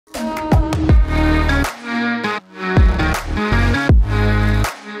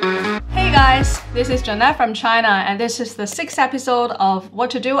this is Jeanette from China, and this is the 6th episode of What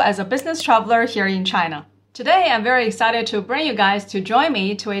to Do as a Business Traveler here in China. Today, I'm very excited to bring you guys to join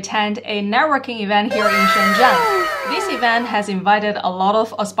me to attend a networking event here in Shenzhen. This event has invited a lot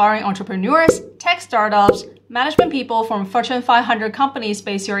of aspiring entrepreneurs, tech startups, management people from Fortune 500 companies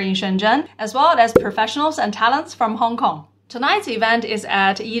based here in Shenzhen, as well as professionals and talents from Hong Kong. Tonight's event is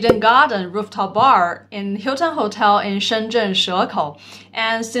at Eden Garden Rooftop Bar in Hilton Hotel in Shenzhen, Shekou.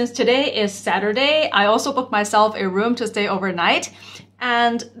 And since today is Saturday, I also booked myself a room to stay overnight.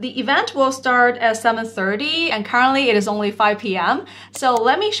 And the event will start at 7:30 and currently it is only 5 p.m. So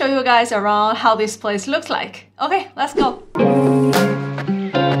let me show you guys around how this place looks like. Okay, let's go.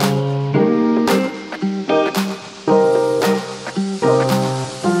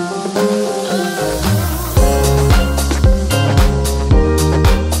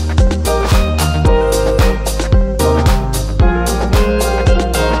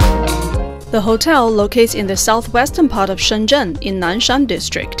 The hotel locates in the southwestern part of Shenzhen in Nanshan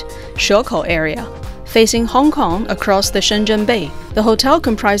district, Shekou area. Facing Hong Kong across the Shenzhen Bay, the hotel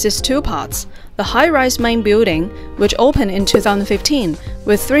comprises two parts: the high-rise main building, which opened in 2015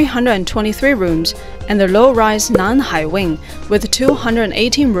 with 323 rooms, and the low-rise Nanhai wing with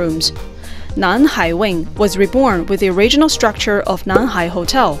 218 rooms. Nanhai wing was reborn with the original structure of Nanhai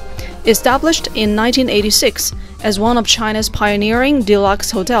Hotel, established in 1986 as one of China's pioneering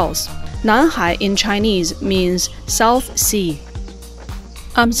deluxe hotels. Nanhai in Chinese means South Sea.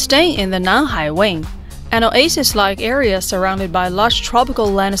 I'm staying in the Nanhai wing, an oasis-like area surrounded by lush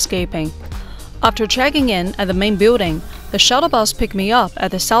tropical landscaping. After checking in at the main building, the shuttle bus picked me up at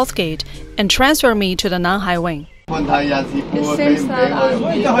the south gate and transferred me to the Nanhai wing. It seems that I'm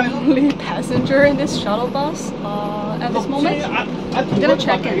the only passenger in this shuttle bus at this moment. I'm gonna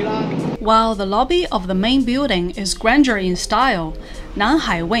check in. While the lobby of the main building is grandeur in style,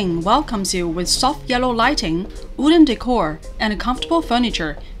 Nanhai Wing welcomes you with soft yellow lighting, wooden decor, and comfortable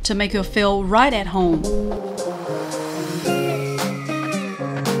furniture to make you feel right at home.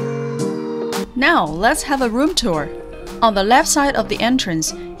 Now, let's have a room tour. On the left side of the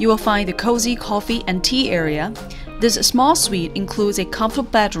entrance, you will find the cozy coffee and tea area. This small suite includes a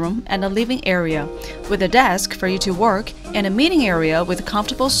comfortable bedroom and a living area, with a desk for you to work and a meeting area with a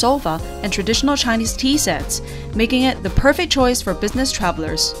comfortable sofa and traditional Chinese tea sets, making it the perfect choice for business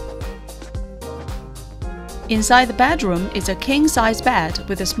travelers. Inside the bedroom is a king-size bed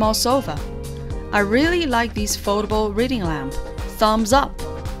with a small sofa. I really like this foldable reading lamp. Thumbs up!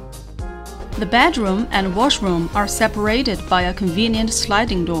 The bedroom and washroom are separated by a convenient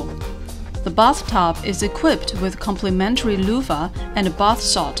sliding door. The bathtub is equipped with complimentary loofah and a bath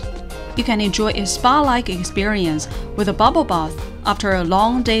salt. You can enjoy a spa-like experience with a bubble bath after a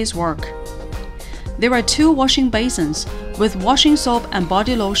long day's work. There are two washing basins with washing soap and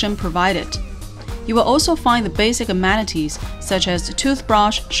body lotion provided. You will also find the basic amenities such as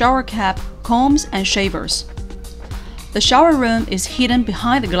toothbrush, shower cap, combs, and shavers. The shower room is hidden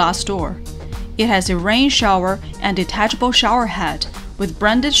behind the glass door. It has a rain shower and detachable shower head with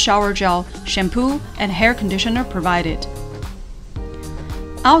branded shower gel, shampoo, and hair conditioner provided.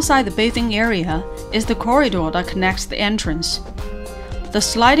 Outside the bathing area is the corridor that connects the entrance. The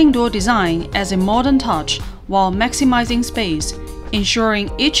sliding door design adds a modern touch while maximizing space, ensuring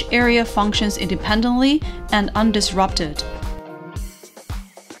each area functions independently and undisrupted.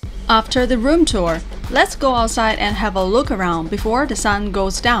 After the room tour, let's go outside and have a look around before the sun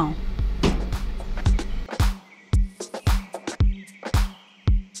goes down.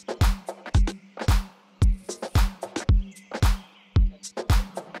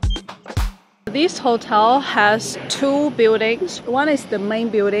 This hotel has two buildings. One is the main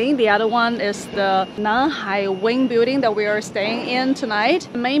building, the other one is the Nanhai Wing building that we are staying in tonight.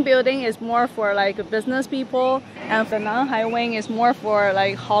 The main building is more for like business people, and the Nanhai Wing is more for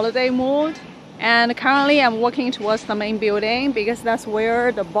like holiday mood. And currently I'm walking towards the main building because that's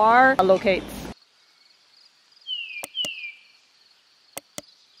where the bar locates.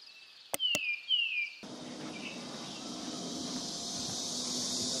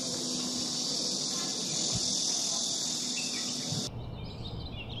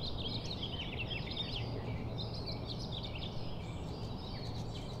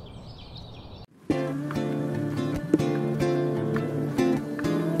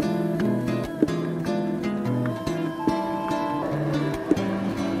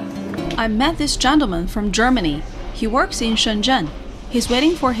 I met this gentleman from Germany. He works in Shenzhen. He's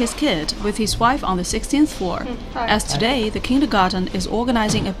waiting for his kid with his wife on the 16th floor, as today the kindergarten is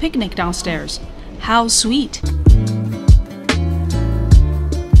organizing a picnic downstairs. How sweet!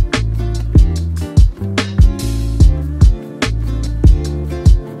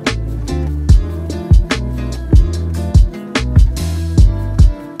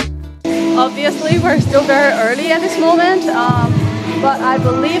 early at this moment, but I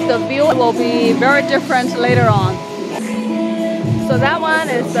believe the view will be very different later on. So that one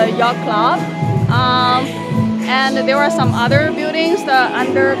is the yacht club, and there are some other buildings that are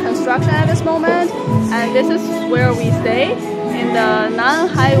under construction at this moment, and this is where we stay in the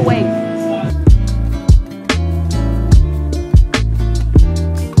Nanhai wing.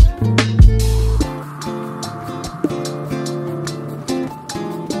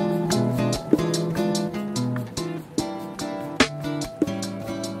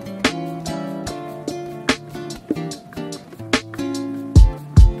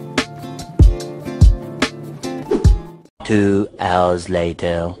 2 hours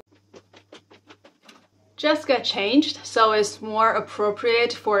later. Just got changed, so it's more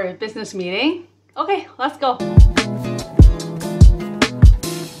appropriate for a business meeting. Okay, let's go.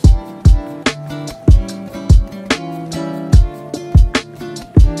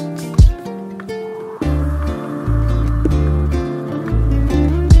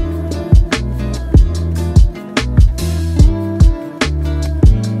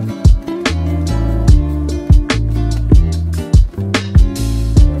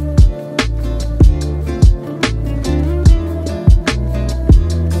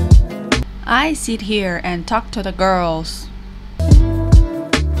 I sit here and talk to the girls.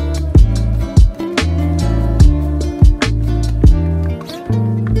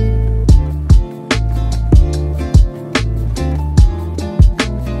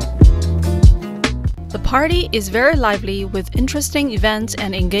 The party is very lively with interesting events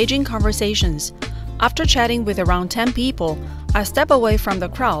and engaging conversations. After chatting with around 10 people, I step away from the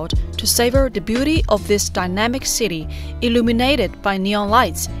crowd to savor the beauty of this dynamic city, illuminated by neon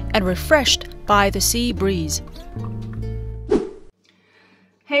lights and refreshed by the sea breeze.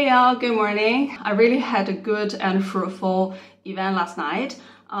 Hey y'all, good morning. I really had a good and fruitful event last night.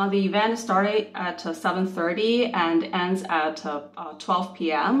 The event started at 7:30 and ends at 12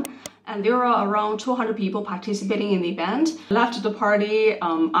 p.m. And there are around 200 people participating in the event. I left the party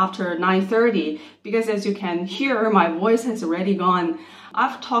after 9:30 because, as you can hear, my voice has already gone.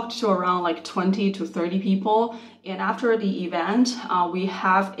 I've talked to around like 20 to 30 people, and after the event, we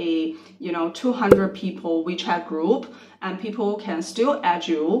have a 200 people WeChat group, and people can still add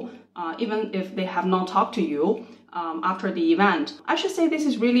you even if they have not talked to you after the event. I should say this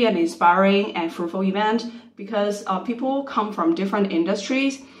is really an inspiring and fruitful event because people come from different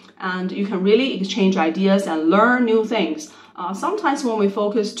industries, and you can really exchange ideas and learn new things. Sometimes when we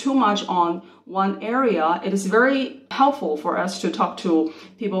focus too much on one area, it is very helpful for us to talk to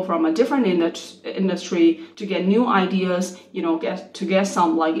people from a different industry to get new ideas, get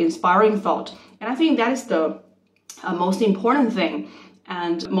some like inspiring thought. And I think that is the most important thing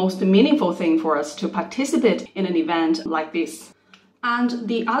and most meaningful thing for us to participate in an event like this. And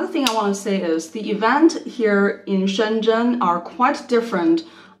the other thing I want to say is the event here in Shenzhen are quite different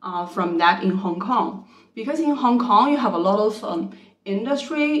from that in Hong Kong. Because in Hong Kong, you have a lot of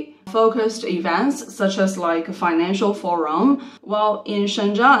industry-focused events, such as like a financial forum. While in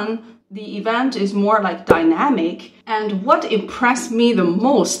Shenzhen, the event is more like dynamic. And what impressed me the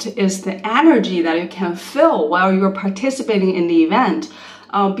most is the energy that you can feel while you're participating in the event.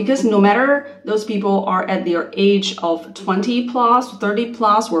 Because no matter those people are at their age of 20 plus, 30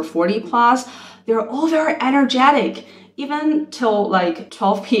 plus, or 40 plus, they're all very energetic. Even till like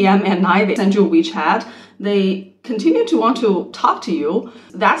 12 p.m. at night, they send you WeChat. They continue to want to talk to you.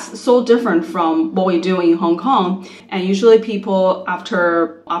 That's so different from what we do in Hong Kong. And usually people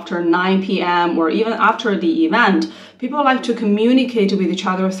after 9 p.m. or even after the event, people like to communicate with each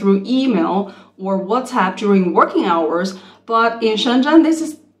other through email or WhatsApp during working hours. But in Shenzhen, this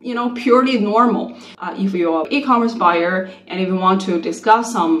is purely normal. If you're an e-commerce buyer and if you want to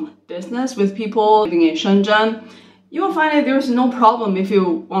discuss some business with people living in Shenzhen, you will find that there's no problem if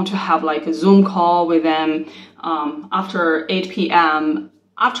you want to have like a Zoom call with them after 8 p.m.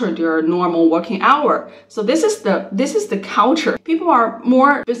 after their normal working hour. So this is the culture. People are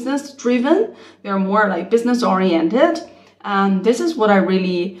more business driven. They're more like business oriented. And this is what I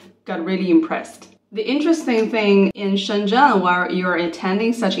got really impressed. The interesting thing in Shenzhen while you're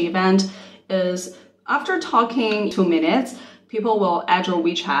attending such an event is after talking 2 minutes, people will add your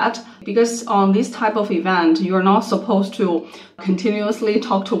WeChat, because on this type of event, you're not supposed to continuously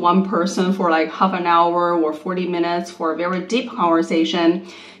talk to one person for like half an hour or 40 minutes for a very deep conversation.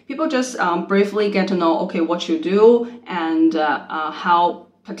 People just briefly get to know, okay, what you do and how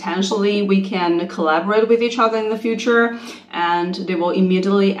potentially we can collaborate with each other in the future, and they will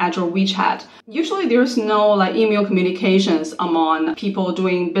immediately add your WeChat. Usually there's no like email communications among people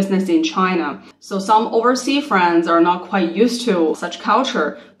doing business in China. So some overseas friends are not quite used to such culture.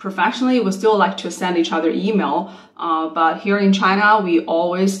 Professionally, we still like to send each other email, but here in China, we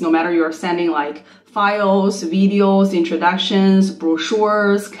always, no matter you're sending like files, videos, introductions,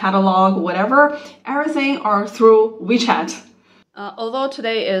 brochures, catalog, whatever, everything are through WeChat. Although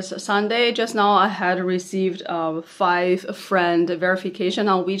today is Sunday, just now I had received 5 friend verification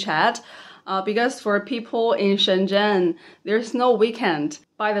on WeChat. Because for people in Shenzhen, there's no weekend.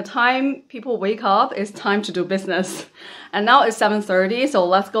 By the time people wake up, it's time to do business. And now it's 7:30, so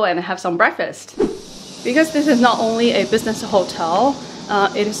let's go and have some breakfast. Because this is not only a business hotel,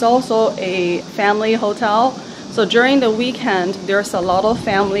 it is also a family hotel. So during the weekend, there's a lot of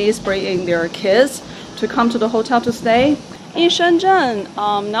families bringing their kids to come to the hotel to stay. In Shenzhen,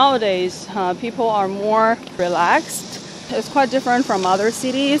 nowadays, people are more relaxed. It's quite different from other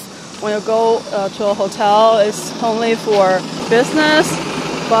cities. When you go to a hotel, it's only for business.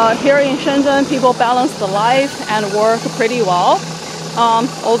 But here in Shenzhen, people balance the life and work pretty well.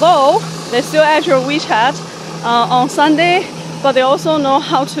 Although they still add your WeChat on Sunday, but they also know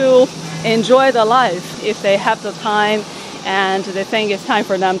how to enjoy the life if they have the time and they think it's time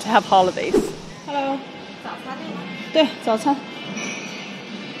for them to have holidays. Hello. 对，早餐。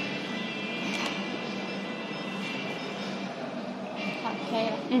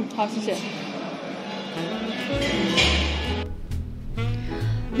好，谢谢。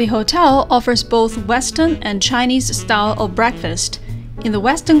The hotel offers both Western and Chinese style of breakfast. In the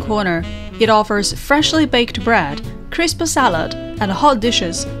Western corner, it offers freshly baked bread, crisp salad, and hot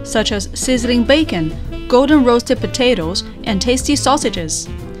dishes such as sizzling bacon, golden roasted potatoes, and tasty sausages.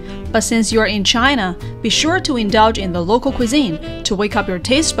 But since you're in China, be sure to indulge in the local cuisine to wake up your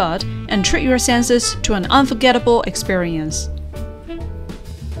taste bud and treat your senses to an unforgettable experience.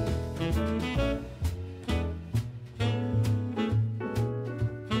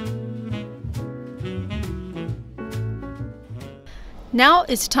 Now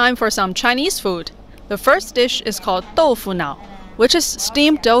it's time for some Chinese food. The first dish is called doufu nao, which is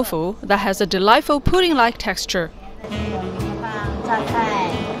steamed tofu that has a delightful pudding-like texture.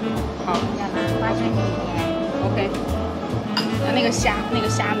 Okay. 那个虾米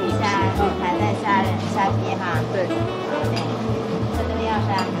排在虾皮哈。对。这都要是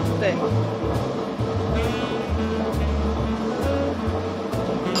吧？对。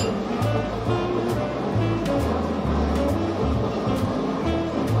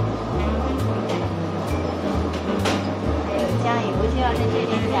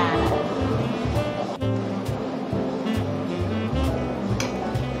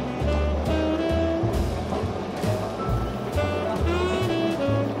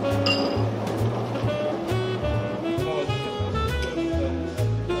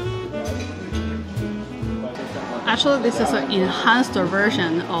Actually, this is an enhanced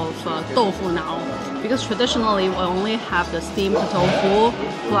version of tofu now, because traditionally we only have the steamed tofu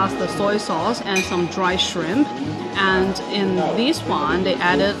plus the soy sauce and some dry shrimp. And in this one, they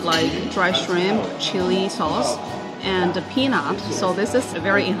added like dry shrimp, chili sauce, and peanut. So this is a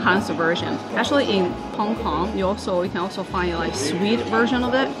very enhanced version. Actually, in Hong Kong, you can also find a like sweet version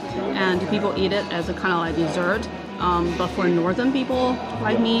of it, and people eat it as a kind of like dessert. But for northern people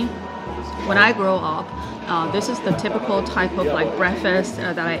like me, when I grow up, this is the typical type of like breakfast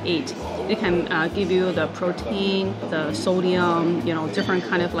that I ate. It can give you the protein, the sodium, different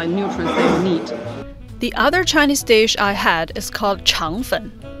kind of like nutrients that you need. The other Chinese dish I had is called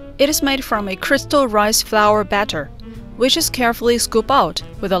Changfen. It is made from a crystal rice flour batter, which is carefully scooped out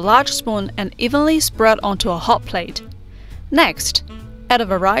with a large spoon and evenly spread onto a hot plate. Next, add a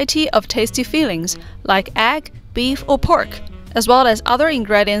variety of tasty fillings like egg, beef, or pork, as well as other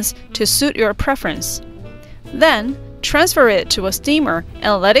ingredients to suit your preference. Then, transfer it to a steamer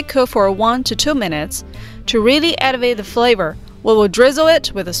and let it cook for 1 to 2 minutes. To really elevate the flavor, we will drizzle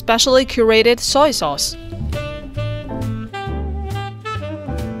it with a specially curated soy sauce.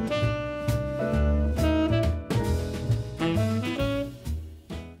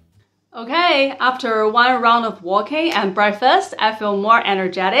 Okay, after one round of walking and breakfast, I feel more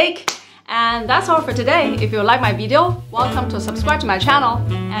energetic. And that's all for today. If you like my video, welcome to subscribe to my channel.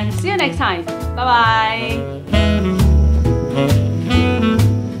 And see you next time. Bye bye.